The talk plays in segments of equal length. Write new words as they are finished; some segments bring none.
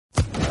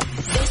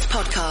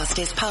podcast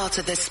is part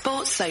of the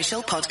Sports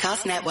Social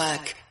Podcast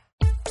Network.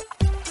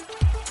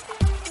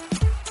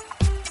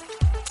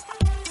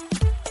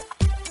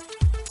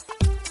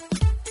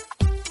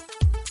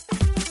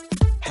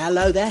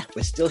 Hello there,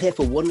 we're still here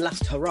for one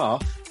last hurrah.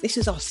 This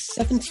is our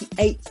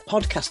 78th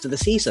podcast of the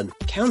season,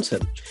 count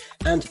 'em.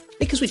 And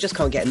because we just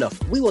can't get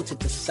enough, we wanted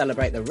to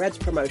celebrate the Reds'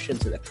 promotion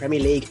to the Premier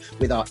League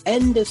with our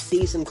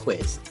end-of-season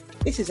quiz.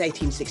 This is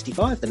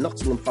 1865, the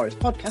Nottingham Forest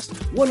podcast,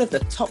 one of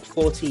the top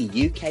 40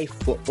 UK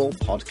football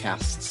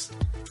podcasts.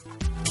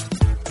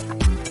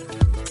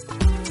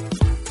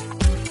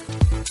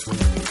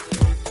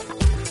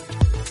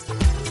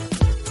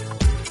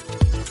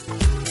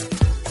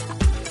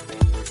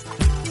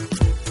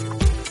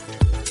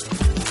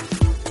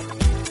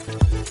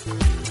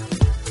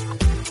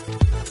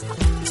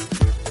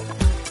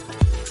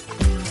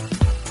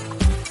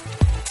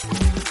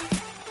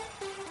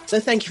 So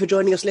thank you for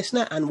joining us,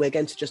 listener, and we're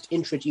going to just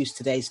introduce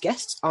today's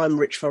guests. I'm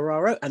Rich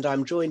Ferraro, and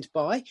I'm joined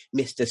by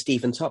Mr.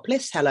 Stephen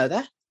Topless. Hello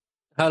there.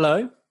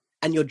 Hello.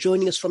 And you're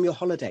joining us from your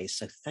holidays,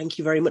 so thank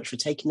you very much for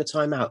taking the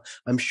time out.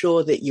 I'm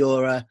sure that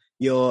your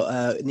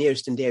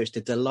nearest and dearest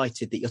are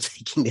delighted that you're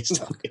taking this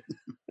time.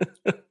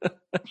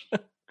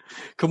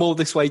 Come all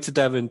this way to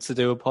Devon to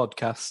do a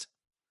podcast.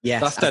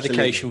 Yes, that's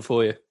dedication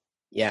for you.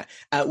 Yeah.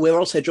 We're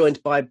also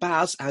joined by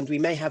Baz, and we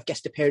may have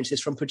guest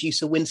appearances from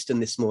producer Winston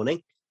this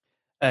morning.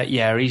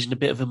 Yeah, he's in a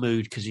bit of a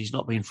mood because he's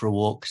not been for a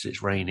walk because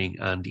it's raining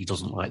and he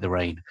doesn't like the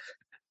rain.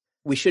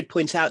 We should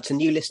point out to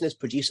new listeners,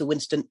 producer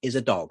Winston is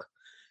a dog.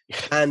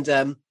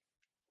 And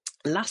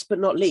last but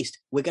not least,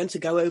 we're going to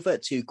go over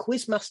to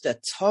Quizmaster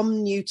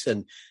Tom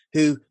Newton,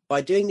 who, by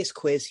doing this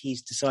quiz,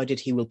 he's decided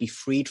he will be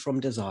freed from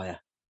desire.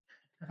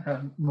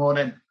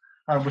 Morning.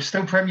 We're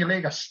still Premier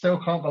League. I still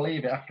can't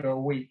believe it after a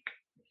week.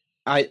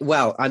 I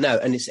know,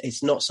 and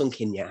it's not sunk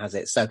in yet, has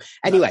it? So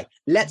anyway,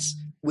 let's,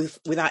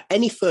 without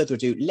any further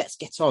ado, let's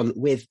get on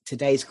with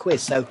today's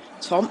quiz. So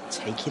Tom,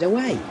 take it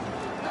away.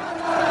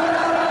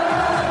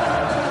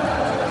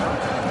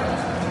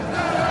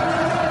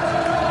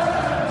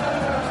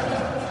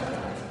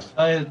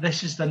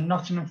 This is the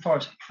Nottingham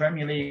Forest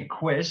Premier League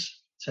quiz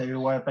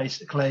to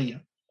basically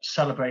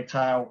celebrate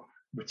our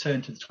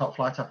return to the top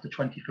flight after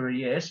 23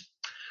 years.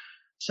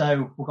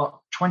 So we've got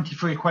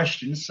 23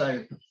 questions.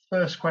 So the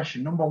first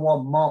question, number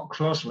one, Mark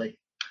Crosley.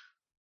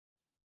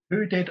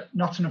 Who did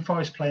Nottingham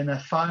Forest play in their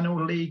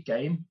final league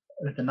game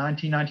of the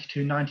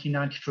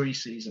 1992-1993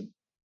 season?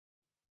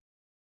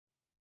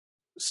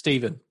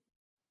 Stephen.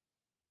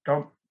 Go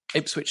on.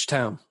 Ipswich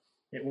Town.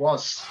 It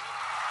was.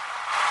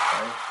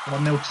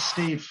 1-0 to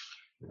Steve.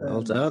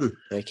 Well done.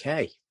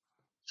 Okay.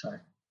 So,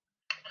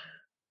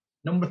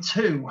 number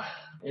two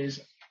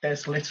is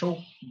Des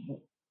Little.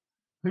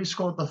 Who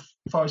scored the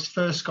Forest's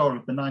first goal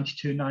of the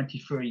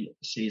 92-93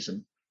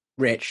 season?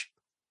 Rich.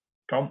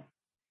 Go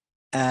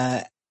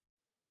on.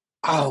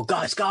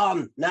 God, it's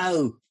gone.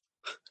 No.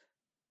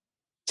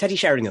 Teddy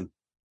Sheringham.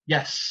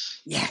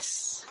 Yes.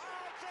 Yes.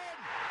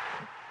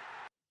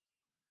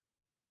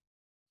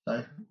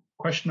 So,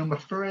 question number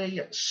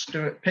three,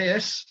 Stuart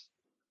Pearce.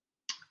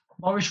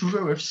 Maurice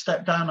Ruiff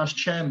stepped down as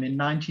chairman in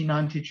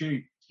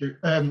 1992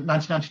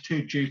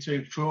 due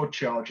to fraud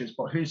charges,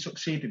 but who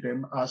succeeded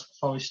him as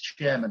Forest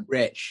chairman?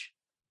 Rich.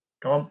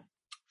 Go on.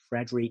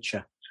 Fred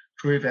Reacher.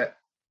 Prove it.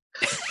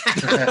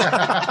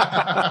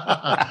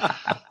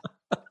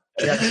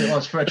 Yes, it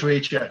was Fred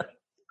Reacher.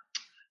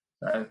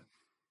 So,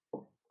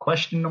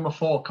 question number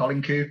four,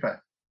 Colin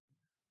Cooper.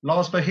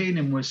 Lars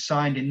Bohinen was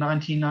signed in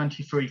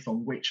 1993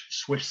 from which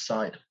Swiss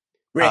side?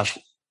 Rich.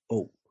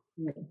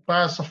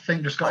 Baz, I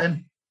think, just got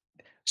in.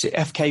 Is it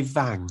FK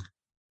Vang?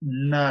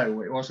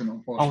 No, it wasn't,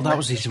 unfortunately. Oh, that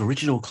was his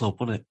original club,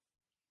 wasn't it?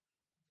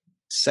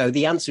 So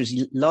the answer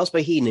is Lars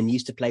Bohinen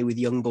used to play with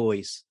young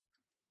boys.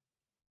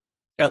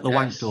 At the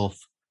Wankdorf.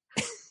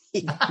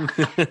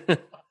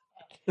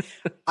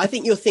 I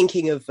think you're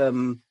thinking of...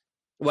 well,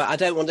 I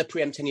don't want to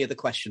preempt any other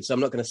questions, so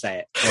I'm not going to say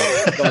it.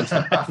 Go on.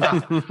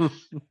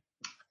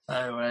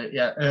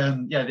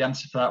 The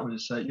answer for that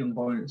was young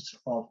boys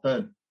of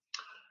Bern.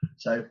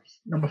 So,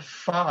 number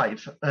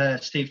five,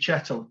 Steve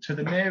Chettle. To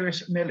the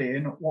nearest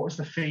million, what was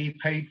the fee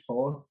paid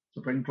for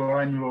to bring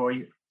Brian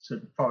Roy to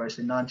the Forest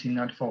in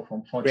 1994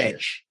 from Podgers?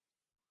 Rich.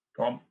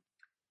 Go on.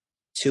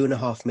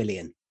 2.5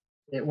 million.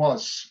 It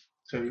was.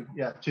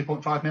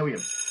 2.5 million.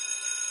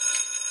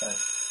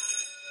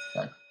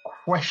 So,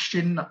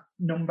 question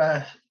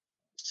number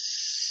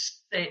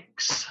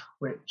six,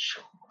 which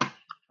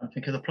I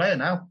think of the player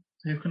now.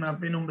 Who can have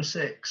be number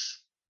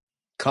six?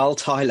 Carl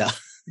Tyler.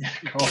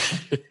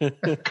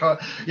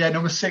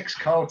 Number six,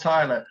 Carl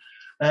Tyler.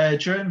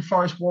 During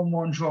Forest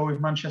 1-1 draw with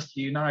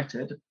Manchester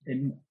United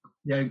in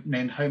the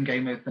opening home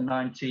game of the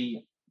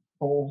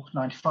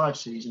 94-95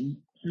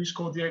 season, who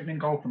scored the opening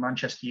goal for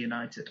Manchester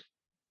United?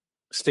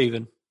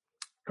 Stephen.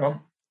 Go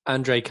on.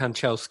 Andrei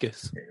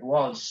Kanchelskis. It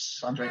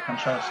was Andrei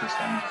Kanchelskis.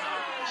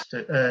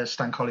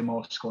 Stan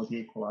Collymore scored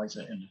the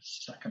equaliser in the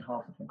second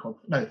half, I think.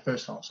 No,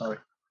 first half, sorry.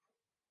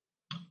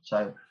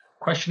 So,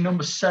 question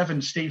number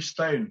seven, Steve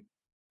Stone.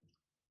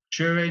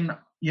 During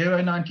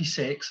Euro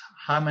 96,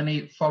 how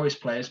many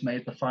Forest players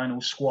made the final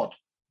squad?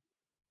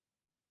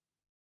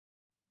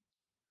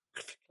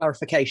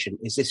 Clarification,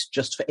 is this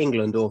just for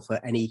England or for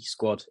any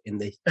squad in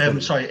the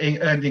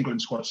the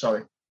England squad,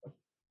 sorry.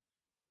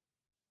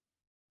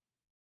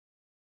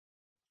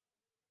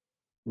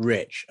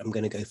 Rich, I'm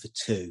going to go for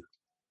 2.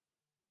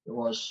 It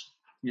was,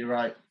 you're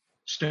right,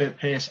 Stuart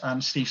Pearce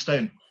and Steve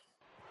Stone.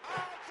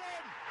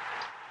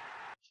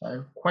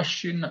 So,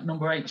 question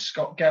number 8,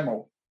 Scott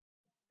Gemmell.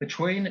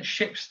 Between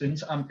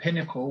Shipstons and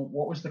Pinnacle,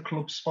 what was the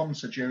club's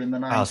sponsor during the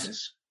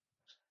 90s?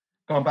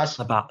 Go on, Baz.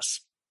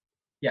 Labatt's.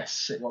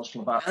 Yes, it was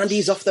Labatt's. And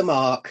he's off the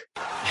mark.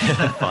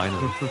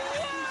 Finally.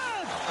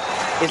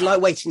 It's like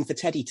waiting for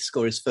Teddy to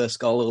score his first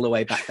goal all the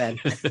way back then.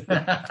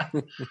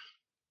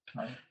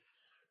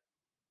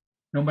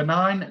 Number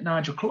 9,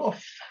 Nigel Clough.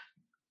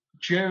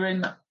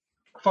 During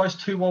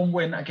Forest 2-1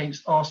 win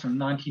against Arsenal in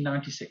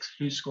 1996,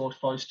 who scored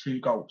Forest 2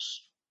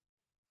 goals?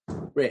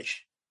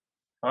 Rich.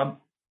 Um,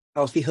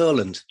 Alfie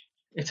Hurland.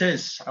 It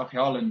is Alfie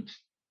Haaland.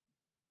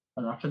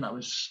 And I think that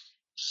was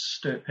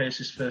Stuart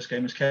Pearce's first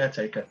game as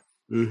caretaker.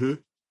 Mm-hmm.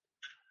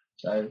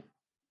 So,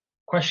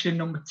 question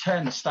number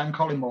 10, Stan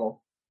Collymore.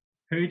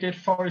 Who did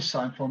Forest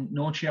sign from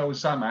Norcio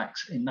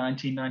Zamax in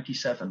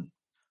 1997?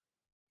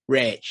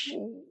 Rich.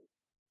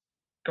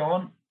 Go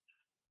on.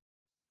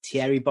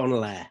 Thierry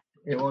Bonelaire.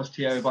 It was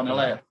Thierry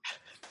Bonelaire.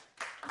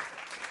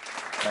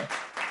 Okay.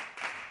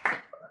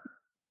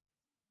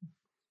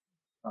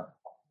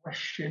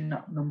 Question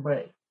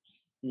number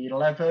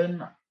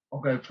 11. I'll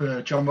go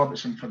for John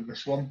Robertson for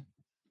this one.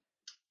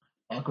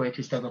 Our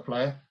greatest ever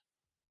player.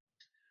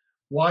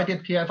 Why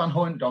did Pierre Van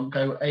Hooijdonk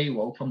go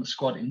AWOL from the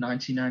squad in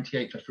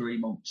 1998 for 3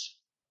 months?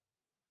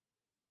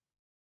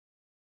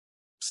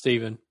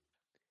 Stephen.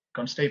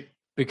 Go on, Steve.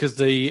 Because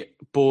the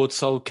board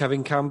sold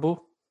Kevin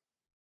Campbell?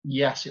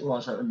 Yes, it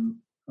was. And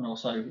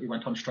also he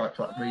went on strike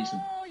for that reason.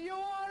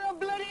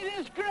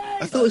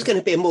 I thought it was going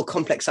to be a more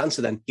complex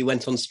answer then. He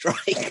went on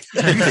strike.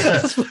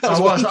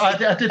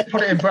 I did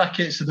put it in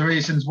brackets for the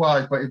reasons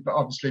why, but it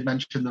obviously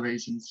mentioned the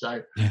reasons.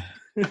 So,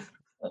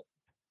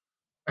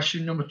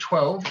 question number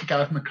 12,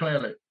 Gareth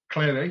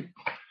McCleary.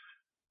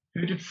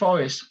 Who did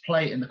Forest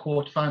play in the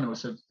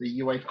quarterfinals of the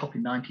UEFA Cup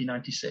in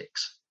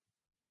 1996?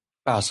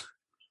 Baz.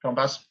 Go on,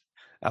 Baz.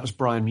 That was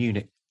Bayern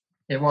Munich.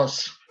 It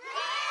was.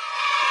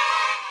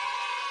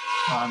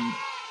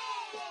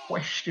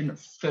 Question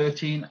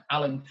 13,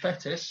 Alan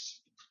Fettis.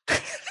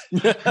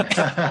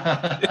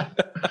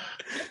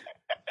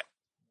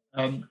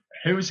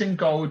 Who was in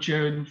goal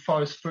during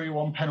Forest's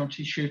 3-1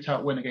 penalty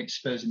shootout win against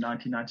Spurs in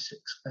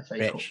 1996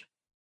 FA Cup?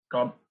 Go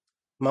on.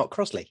 Mark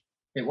Crosley.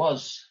 It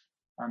was.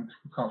 And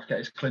we can't forget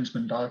his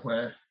Klinsmann dive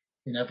where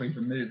he never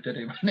even moved, did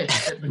he, when it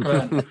hit the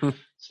ground?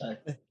 So.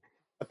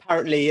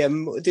 Apparently,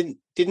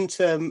 didn't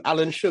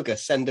Alan Sugar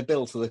send a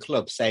bill to the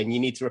club saying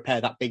you need to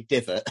repair that big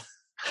divot?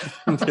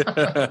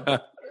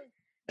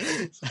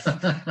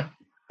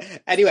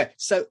 Anyway,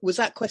 so was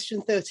that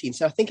question 13?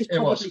 So I think it's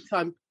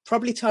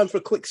probably time for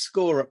a quick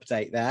score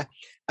update there.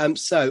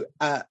 So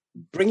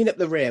bringing up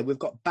the rear, we've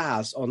got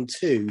Baz on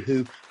 2,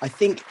 who I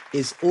think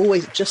is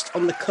always just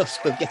on the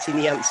cusp of getting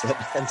the answer,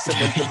 but then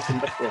someone jumps in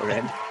before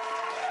him.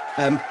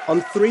 On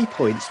 3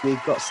 points,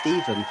 we've got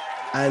Stephen,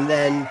 and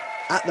then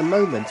at the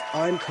moment,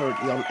 I'm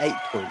currently on 8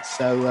 points.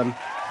 So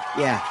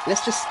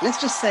let's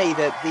just say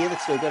that the other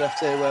two are going to have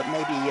to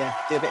maybe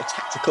do a bit of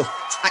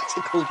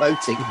tactical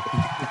voting.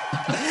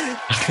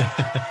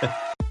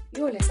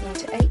 You're listening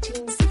to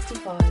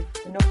 1865,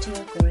 the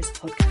Nottingham Forest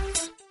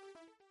podcast.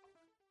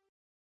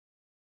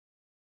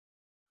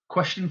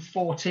 Question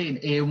 14,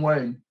 Ian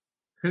Wone.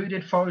 Who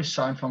did Forest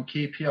sign from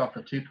QPR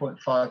for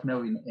 2.5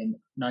 million in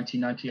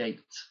 1998?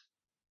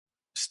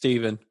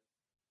 Stephen.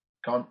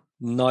 Go on.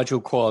 Nigel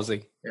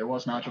Quasi. It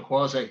was Nigel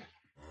Quasi.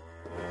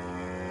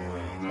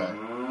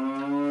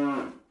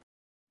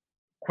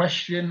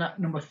 Question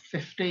number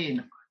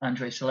 15,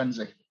 Andre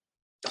Salenzi.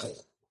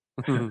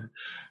 Who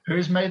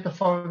has made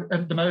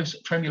the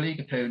most Premier League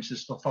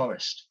appearances for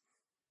Forest?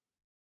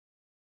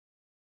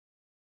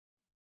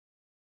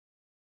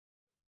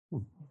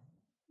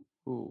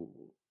 Ooh.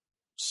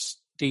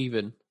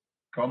 Stephen.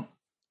 Go on.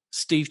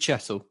 Steve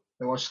Chettle.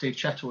 There was Steve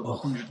Chettle with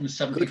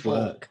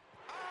 174.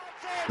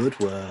 Good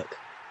work.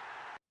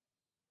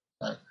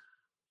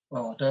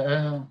 Well,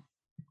 I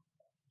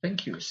think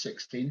he was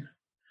 16.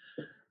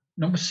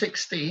 Number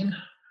 16,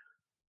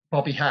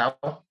 Bobby Howe.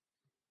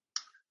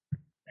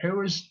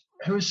 Who has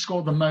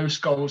scored the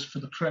most goals for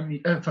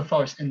for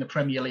Forest in the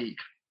Premier League?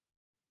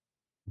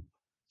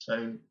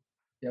 So,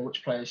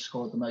 which player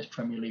scored the most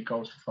Premier League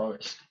goals for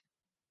Forest?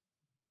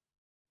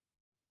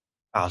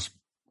 It's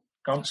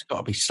got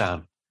to be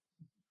Sam.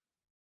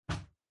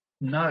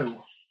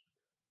 No.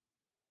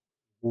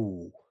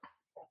 Ooh.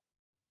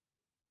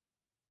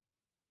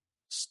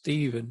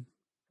 Stephen.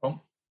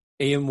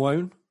 Ian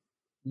Wone.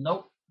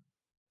 Nope.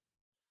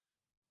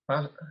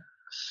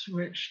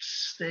 Switched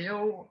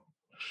still.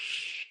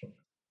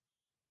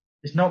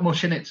 There's not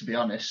much in it, to be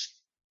honest,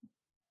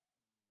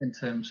 in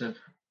terms of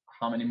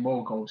how many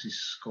more goals he's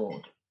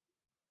scored.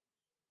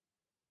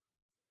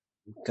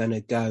 I'm going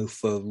to go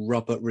for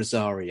Robert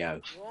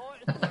Rosario.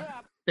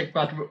 Big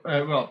Bad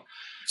Rob.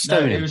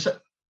 Stoney.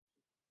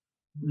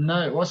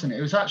 No, it wasn't.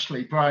 It was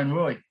actually Brian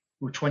Roy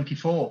with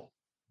 24.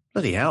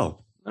 Bloody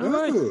hell. All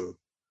right. Ooh.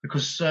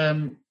 Because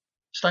Stan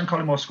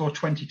Collymore scored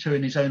 22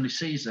 in his only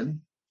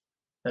season.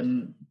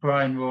 And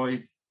Brian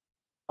Roy,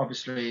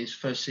 obviously, his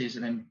first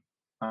season in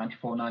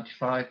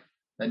 94-95.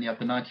 Then you have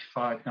the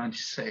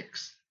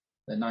 95-96,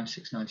 then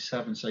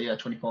 96-97. So, yeah,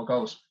 24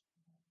 goals.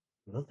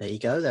 Well, there you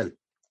go then.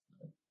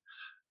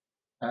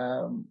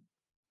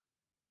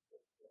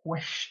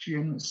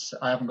 Questions.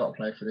 I haven't got a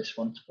play for this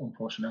one,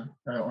 unfortunately,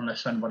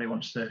 unless anybody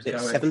wants to go.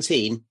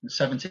 17?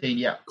 17,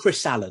 yeah.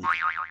 Chris Allen.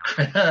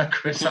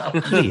 Chris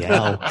Allen. Bloody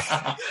hell.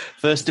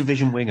 First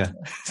division winger.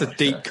 It's a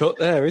deep cut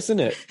there, isn't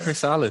it?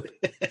 Chris Allen.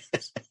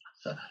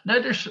 So,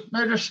 no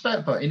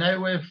disrespect, but,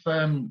 with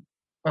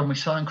when we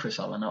signed Chris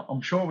Allen,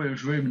 I'm sure we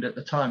was rumoured at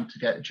the time to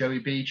get Joey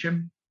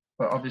Beecham,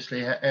 but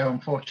obviously,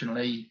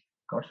 unfortunately,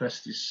 God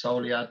rest his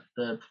soul,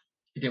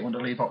 he didn't want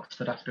to leave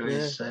Oxford after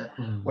his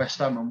West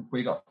Ham, and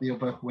we got the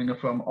other winger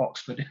from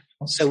Oxford.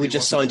 So we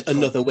just signed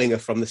another winger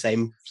from the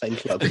same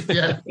club.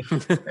 Yeah,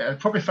 I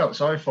probably felt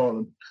sorry for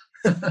them.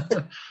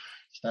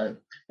 So,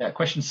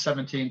 question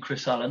 17,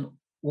 Chris Allen.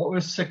 What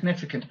was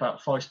significant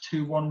about Forest's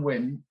 2-1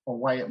 win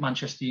away at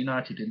Manchester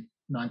United in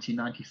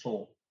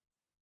 1994?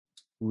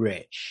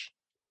 Rich.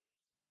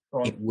 Go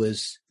on. It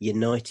was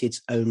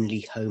United's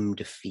only home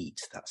defeat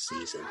that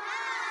season.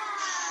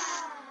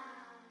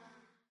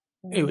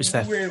 It was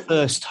their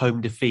first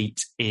home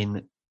defeat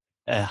in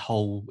a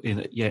whole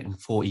in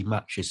 40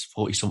 matches,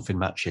 40-something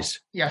matches.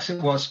 Yes, it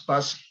was,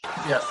 Baz.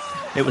 Yeah.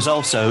 It was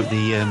also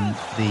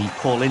the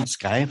Paul Ince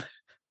game,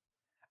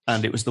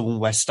 and it was the one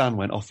where Stan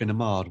went off in a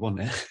marred,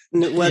 wasn't it?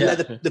 No,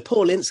 the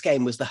Paul Ince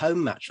game was the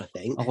home match, I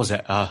think. Oh, was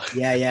it?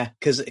 Yeah,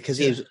 because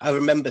I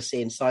remember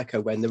seeing Psycho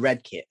wearing the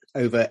red kit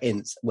over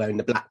Ince wearing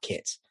the black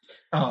kit.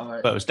 Oh,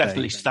 right. But it was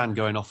definitely Stan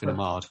going off in a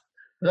marred.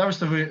 That was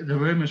the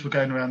rumours were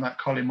going around that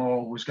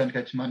Collymore was going to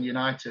go to Man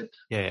United.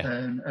 Yeah.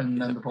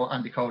 And then they bought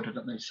Andy Cole,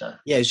 didn't they? So.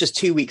 Yeah, it was just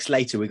 2 weeks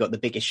later we got the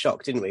biggest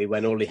shock, didn't we?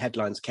 When all the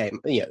headlines came,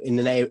 in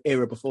an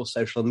era before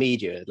social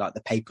media, like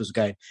the papers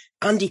were going,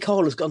 Andy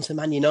Cole has gone to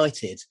Man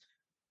United.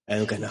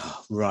 And we're going,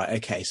 oh, right,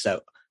 okay, so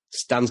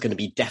Stan's going to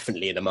be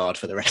definitely in a marred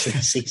for the rest of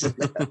the season.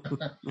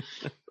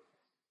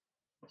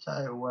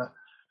 So,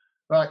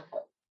 right,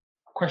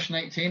 question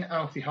 18,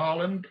 Alfie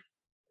Haaland.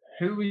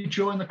 Who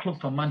rejoined the club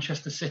from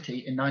Manchester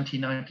City in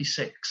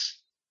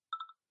 1996?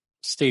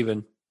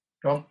 Stephen.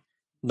 Go on.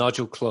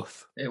 Nigel Clough.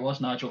 It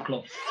was Nigel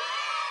Clough.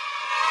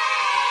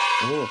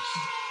 Oh.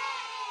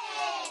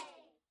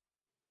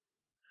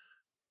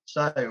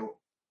 So,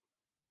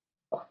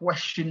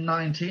 question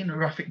 19,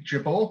 Rafik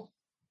Jabbar.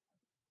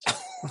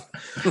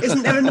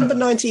 Isn't there a number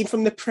 19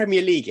 from the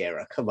Premier League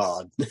era? Come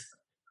on.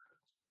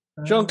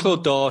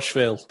 Jean-Claude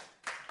Darcheville.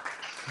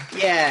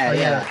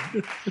 Yeah.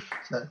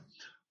 So,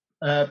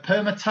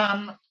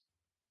 Permatan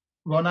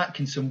Ron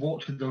Atkinson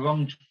walked with the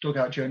wrong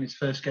dugout during his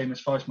first game as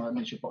Forest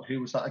manager, but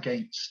who was that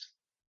against?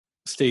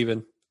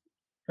 Stephen.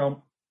 Go on.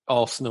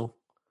 Arsenal.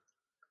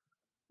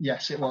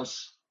 Yes, it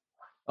was.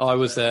 I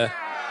was there.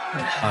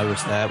 I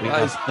was there. We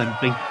had them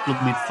big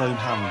blood mid-foam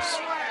hands.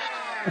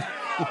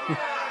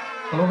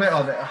 A little bit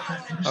of it.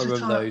 I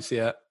remember those,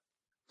 yeah.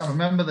 I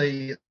remember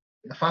the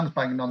fans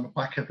banging on the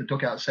back of the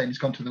dugout saying he's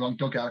gone to the wrong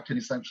dugout and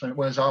he's saying,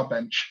 where's our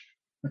bench?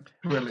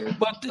 Brilliant.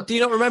 But do you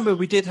not remember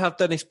we did have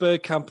Dennis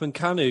Bergkamp and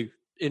Kanu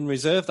in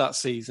reserve that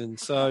season,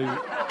 so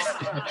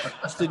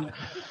just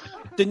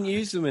didn't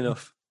use them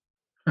enough.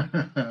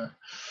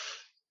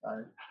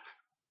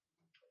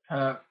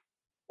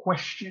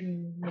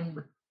 Question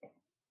number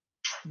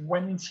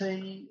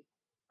 20.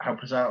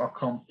 Help us out. I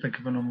can't think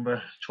of a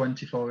number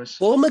 20 for us.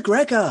 Paul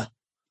McGregor.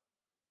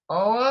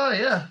 Oh,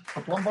 yeah. A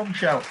blonde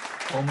bombshell.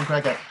 Paul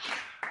McGregor.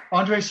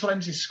 Andre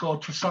Solenzi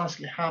scored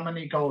precisely how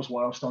many goals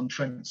whilst on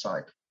Trent's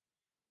side?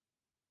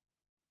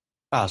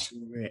 Baz.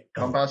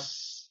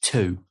 Baz.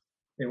 2.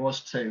 It was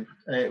 2.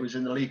 It was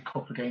in the League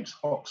Cup against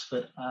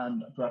Oxford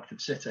and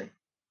Bradford City.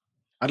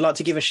 I'd like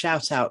to give a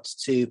shout out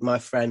to my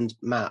friend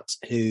Matt,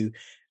 who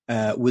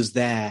was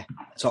there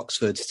at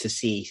Oxford to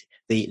see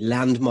the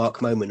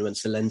landmark moment when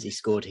Solenzi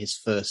scored his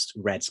first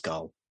Reds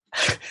goal.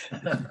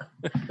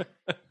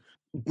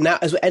 Now,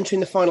 as we're entering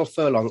the final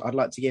furlong, I'd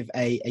like to give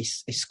a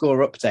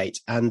score update.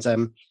 And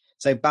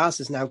so Baz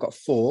has now got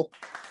 4.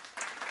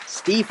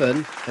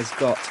 Stephen has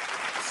got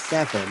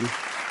 7.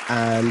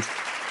 And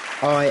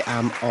I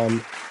am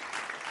on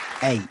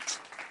 8.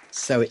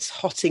 So it's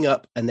hotting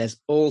up and there's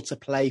all to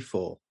play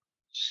for.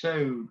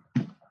 So,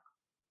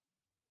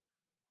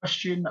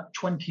 question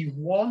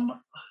 21.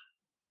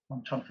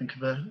 I'm trying to think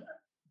of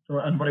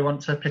anybody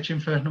want to pitch in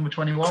for number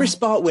 21? Chris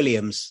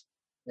Bart-Williams.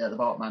 Yeah, the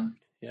Bartman.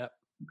 Yeah.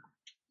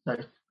 So,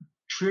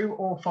 true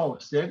or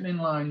false? The opening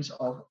lines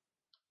of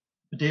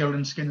Baddiel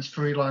and Skinner's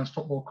 3 Lions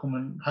football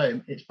coming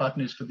home. It's bad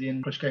news for the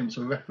English game.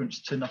 So, a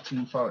reference to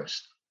Nottingham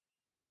Forest.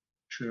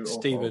 True or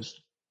Stephen.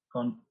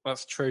 false?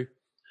 That's true.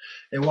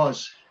 It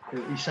was.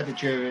 He said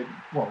it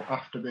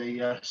after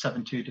the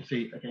 7-2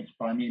 defeat against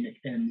Bayern Munich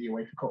in the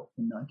UEFA Cup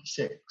in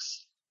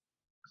 '96.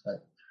 So,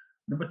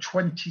 number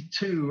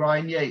 22,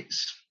 Ryan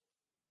Yates.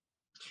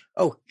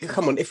 Oh,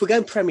 come on. If we're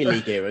going Premier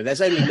League era,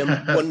 there's only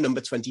one number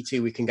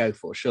 22 we can go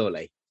for,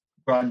 surely.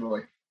 Brian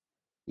Roy.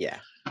 Yeah.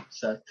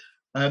 So,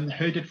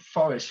 who did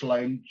Forest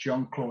loan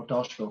Jean-Claude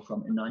Darcheville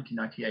from in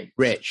 1998?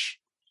 Rich.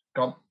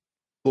 Gone.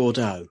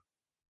 Bordeaux.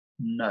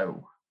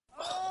 No.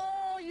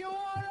 Oh, you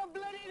are a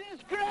bloody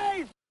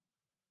disgrace!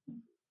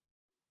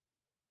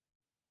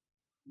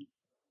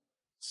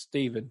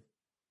 Stephen.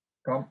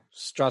 Gone.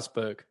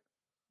 Strasbourg.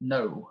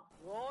 No.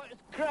 Oh,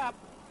 it's crap.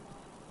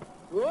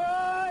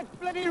 Oh, it's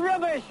bloody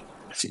rubbish.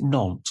 Is it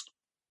Nantes?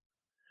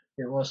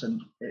 It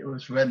wasn't. It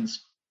was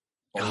Rennes.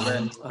 Or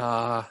Rennes.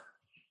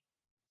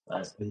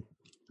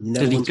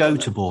 Did he go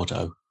to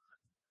Bordeaux?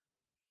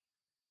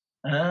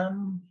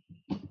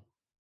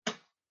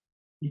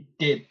 He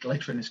did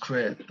later in his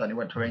career. Then he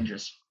went to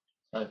Rangers.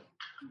 So.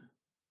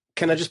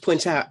 Can I just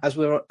point out, as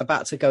we're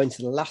about to go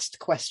into the last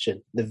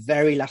question, the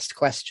very last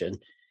question,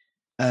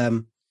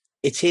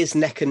 it is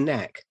neck and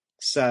neck.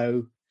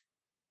 So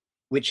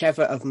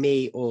whichever of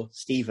me or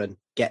Stephen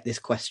get this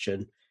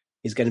question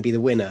is going to be the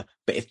winner.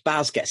 But if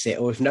Baz gets it,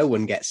 or if no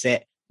one gets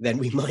it, then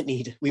we might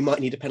need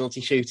a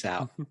penalty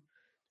shootout.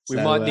 We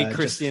might need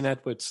Christian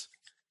Edwards.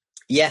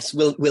 Yes,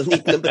 we'll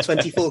need number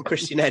 24,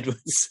 Christian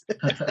Edwards.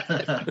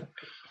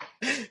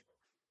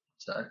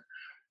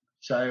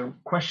 So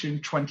question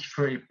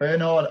 23,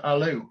 Bernard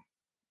Alou.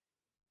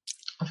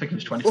 I think it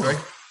was 23.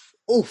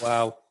 Oof.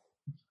 Wow.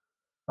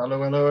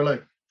 Hello.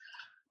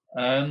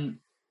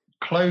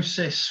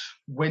 Closest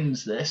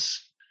wins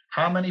this.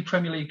 How many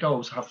Premier League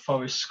goals have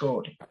Forest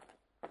scored?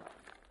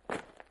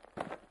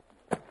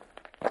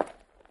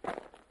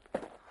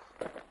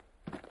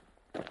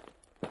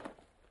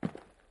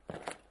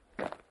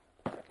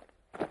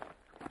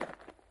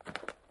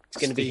 It's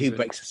going to be who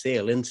breaks the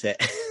seal, isn't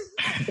it?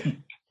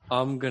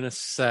 I'm going to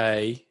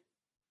say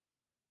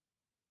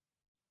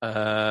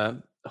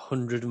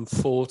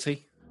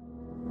 140.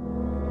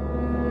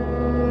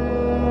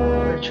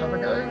 Rich, have a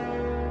go.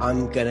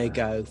 I'm going to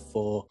go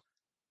for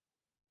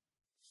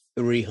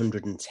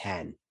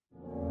 310.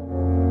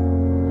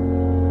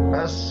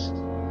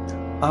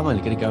 I'm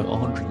only going to go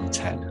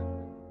 110.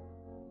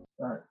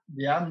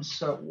 The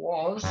answer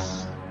was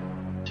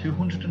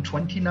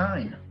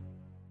 229.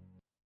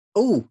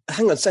 Oh,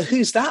 hang on. So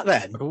who's that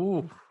then?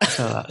 Oh,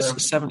 So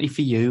that's 70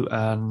 for you,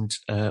 and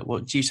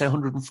what do you say,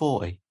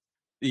 140?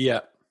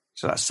 yeah.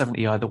 So that's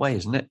 70 either way,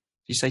 isn't it? Did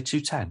you say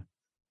 210?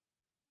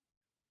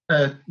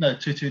 No,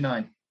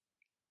 229.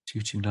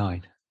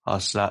 229. Oh,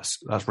 so that's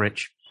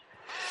Rich.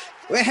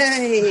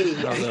 Hey!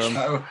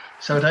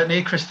 So I don't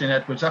need Christian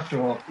Edwards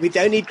after all. We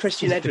don't need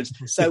Christian Edwards.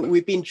 So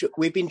we've been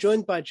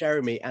joined by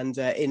Jeremy, and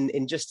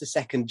in just a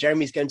second,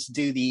 Jeremy's going to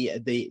do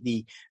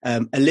the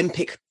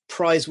Olympic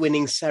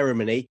prize-winning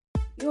ceremony.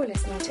 You're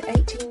listening to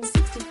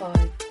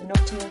 1865, the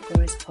Nottingham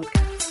Forest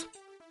podcast.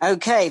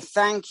 Okay,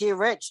 thank you,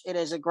 Rich. It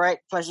is a great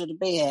pleasure to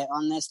be here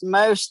on this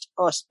most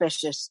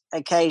auspicious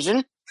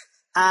occasion,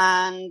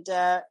 and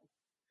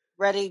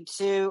ready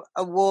to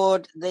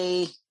award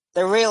the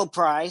real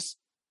prize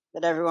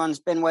that everyone's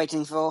been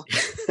waiting for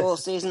all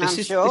season, I'm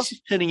sure. This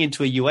is turning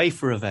into a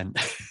UEFA event.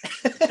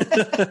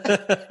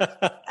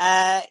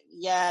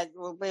 Yeah,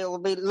 we'll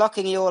be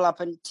locking you all up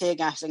and tear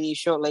gassing you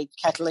shortly,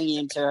 kettling you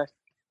into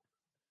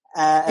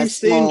a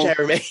soon,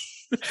 Jeremy.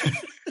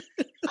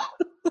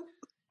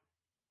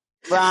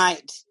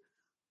 Right.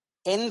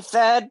 In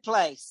third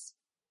place,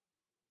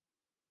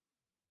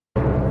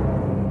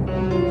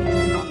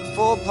 on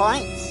 4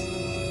 points,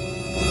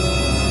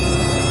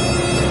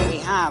 we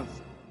have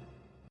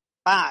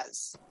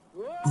Baz.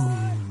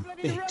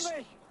 Biggs.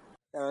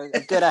 So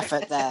a good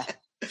effort there.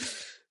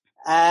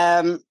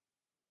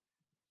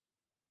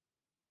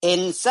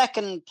 In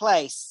second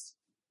place,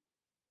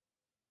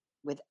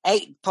 with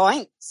 8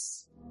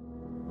 points,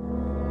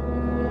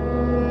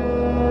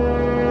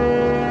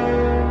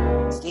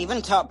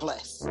 Stephen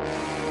Topless.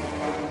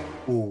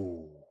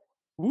 Ooh.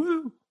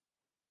 Woo.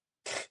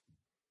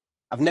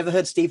 I've never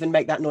heard Stephen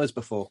make that noise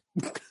before.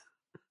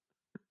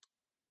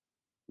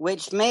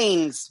 Which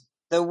means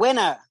the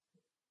winner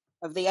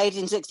of the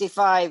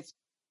 1865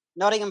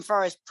 Nottingham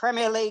Forest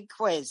Premier League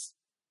quiz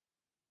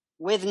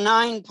with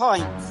 9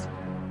 points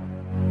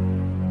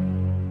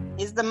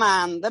is the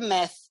man, the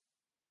myth,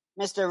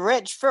 Mr.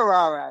 Rich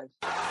Ferraro.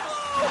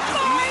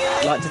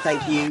 I'd like to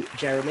thank you,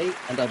 Jeremy,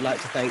 and I'd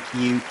like to thank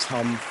you,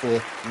 Tom,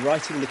 for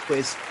writing the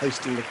quiz,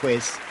 hosting the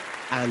quiz,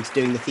 and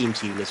doing the theme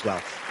tune as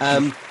well.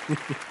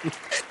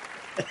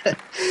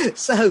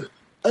 So,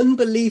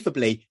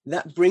 unbelievably,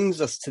 that brings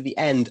us to the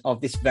end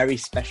of this very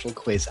special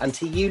quiz. And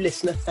to you,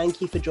 listener, thank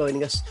you for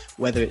joining us,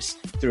 whether it's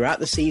throughout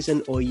the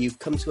season or you've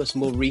come to us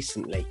more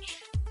recently.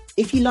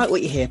 If you like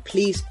what you hear,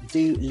 please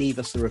do leave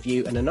us a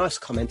review and a nice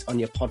comment on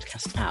your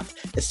podcast app,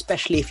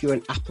 especially if you're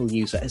an Apple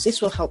user, as this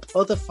will help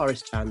other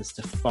Forest fans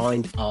to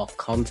find our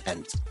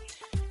content.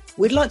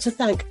 We'd like to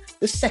thank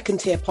the Second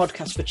Tier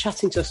Podcast for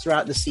chatting to us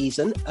throughout the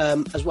season,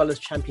 as well as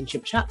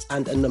Championship Chat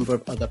and a number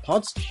of other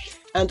pods.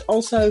 And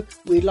also,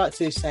 we'd like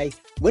to say,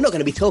 we're not going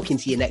to be talking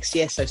to you next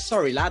year, so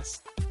sorry,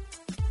 lads.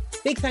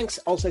 Big thanks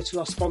also to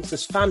our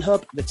sponsors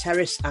FanHub, The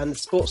Terrace and the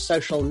Sports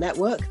Social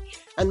Network.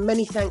 And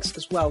many thanks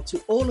as well to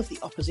all of the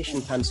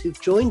opposition fans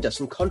who've joined us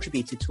and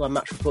contributed to our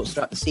match reports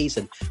throughout the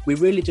season. We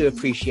really do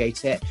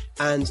appreciate it.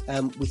 And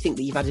we think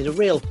that you've added a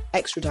real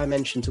extra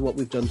dimension to what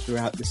we've done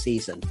throughout the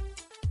season.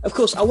 Of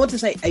course, I want to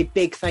say a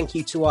big thank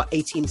you to our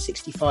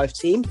 1865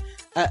 team,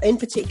 in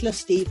particular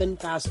Stephen,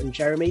 Baz and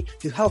Jeremy,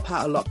 who help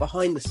out a lot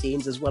behind the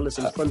scenes as well as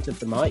in front of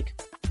the mic.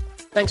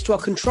 Thanks to our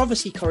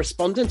controversy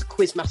correspondent,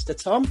 Quizmaster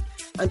Tom,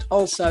 and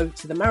also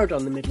to the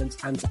Maradon, the Midlands,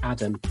 and to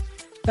Adam.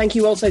 Thank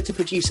you also to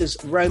producers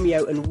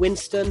Romeo and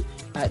Winston,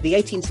 the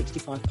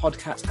 1865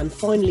 podcast, and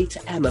finally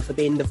to Emma for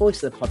being the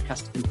voice of the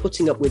podcast and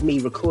putting up with me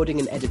recording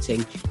and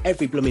editing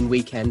every blooming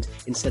weekend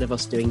instead of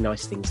us doing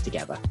nice things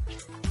together.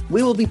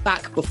 We will be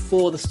back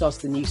before the start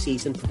of the new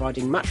season,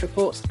 providing match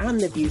reports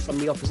and the view from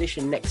the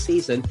opposition next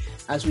season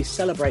as we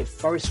celebrate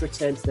Forest's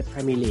return to the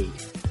Premier League.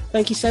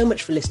 Thank you so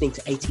much for listening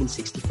to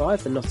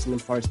 1865, the Nottingham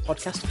Forest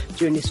podcast,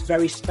 during this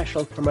very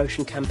special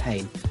promotion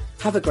campaign.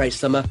 Have a great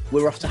summer.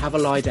 We're off to have a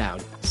lie down.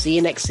 See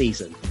you next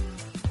season.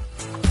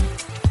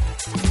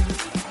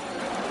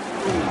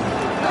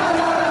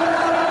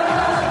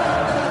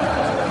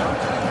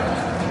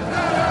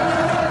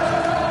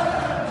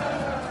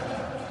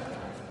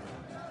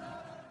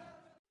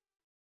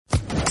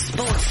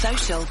 Sports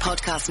Social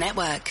Podcast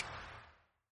Network.